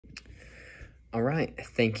All right,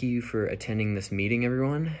 thank you for attending this meeting,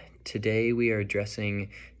 everyone. Today we are addressing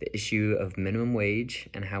the issue of minimum wage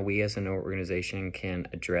and how we as an organization can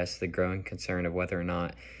address the growing concern of whether or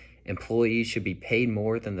not employees should be paid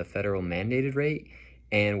more than the federal mandated rate,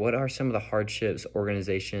 and what are some of the hardships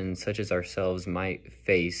organizations such as ourselves might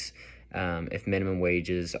face if minimum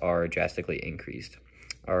wages are drastically increased.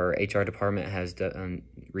 Our HR department has done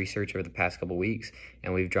research over the past couple weeks,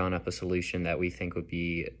 and we've drawn up a solution that we think would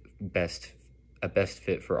be a best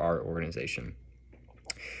fit for our organization.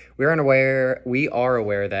 We are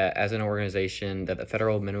aware that as an organization that the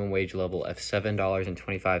federal minimum wage level of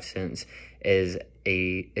 $7.25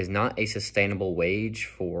 is not a sustainable wage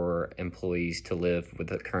for employees to live with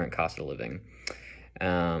the current cost of living.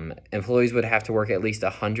 Employees would have to work at least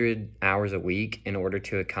 100 hours a week in order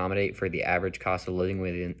to accommodate for the average cost of living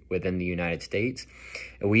within the United States.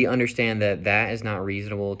 We understand that is not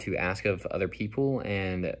reasonable to ask of other people,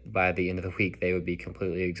 and by the end of the week, they would be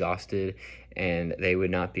completely exhausted and they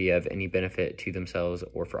would not be of any benefit to themselves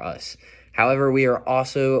or for us. However, we are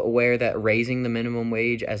also aware that raising the minimum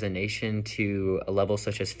wage as a nation to a level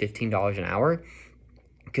such as $15 an hour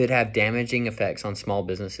could have damaging effects on small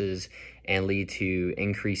businesses and lead to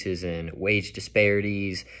increases in wage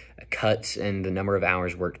disparities, cuts in the number of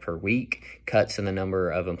hours worked per week, cuts in the number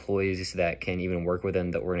of employees that can even work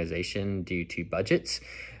within the organization due to budgets,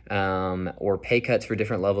 or pay cuts for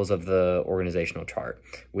different levels of the organizational chart.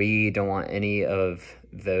 We don't want any of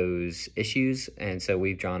those issues, and so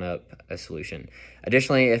we've drawn up a solution.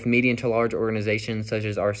 Additionally, if medium to large organizations such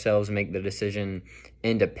as ourselves make the decision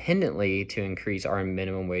independently to increase our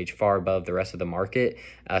minimum wage far above the rest of the market,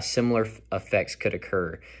 similar effects could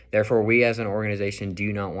occur. Therefore, we as an organization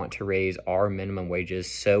do not want to raise our minimum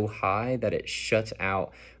wages so high that it shuts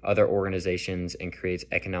out other organizations and creates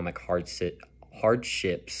economic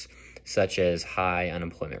hardships such as high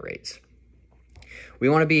unemployment rates. We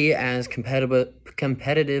want to be as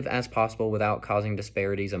competitive as possible without causing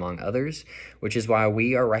disparities among others, which is why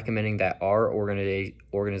we are recommending that our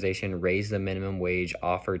organization raise the minimum wage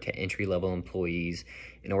offered to entry-level employees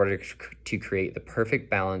in order to create the perfect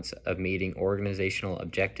balance of meeting organizational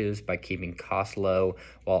objectives by keeping costs low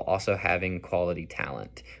while also having quality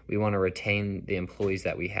talent. We want to retain the employees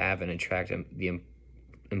that we have and attract the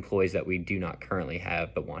employees that we do not currently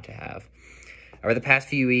have but want to have. Over the past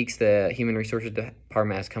few weeks, the Human Resources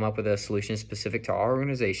Department has come up with a solution specific to our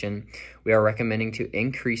organization. We are recommending to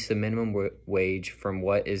increase the minimum wage from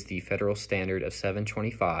what is the federal standard of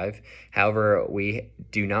 $7.25. However, we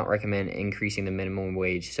do not recommend increasing the minimum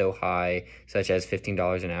wage so high, such as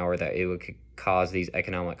 $15 an hour, that it would cause these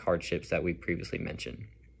economic hardships that we previously mentioned.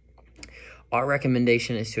 Our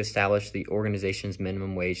recommendation is to establish the organization's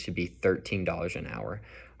minimum wage to be $13 an hour.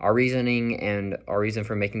 Our reason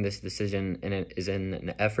for making this decision is in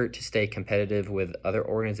an effort to stay competitive with other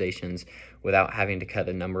organizations without having to cut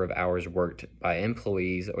the number of hours worked by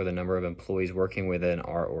employees or the number of employees working within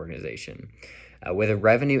our organization. With the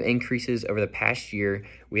revenue increases over the past year,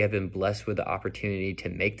 we have been blessed with the opportunity to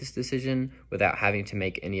make this decision without having to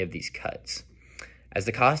make any of these cuts. As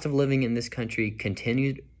the cost of living in this country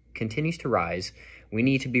continues to rise, we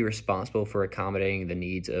need to be responsible for accommodating the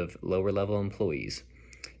needs of lower-level employees.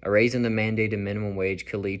 A raise in the mandated minimum wage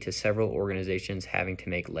could lead to several organizations having to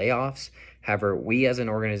make layoffs. However, we as an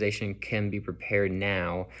organization can be prepared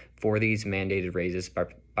now for these mandated raises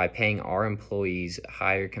by paying our employees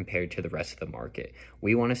higher compared to the rest of the market.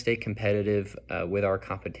 We want to stay competitive with our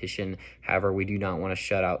competition. However, we do not want to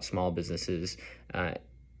shut out small businesses in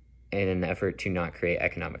an effort to not create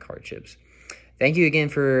economic hardships. Thank you again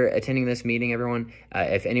for attending this meeting, everyone.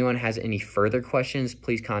 If anyone has any further questions,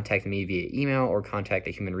 please contact me via email or contact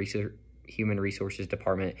the Human Resources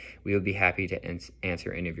Department. We would be happy to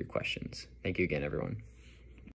answer any of your questions. Thank you again, everyone.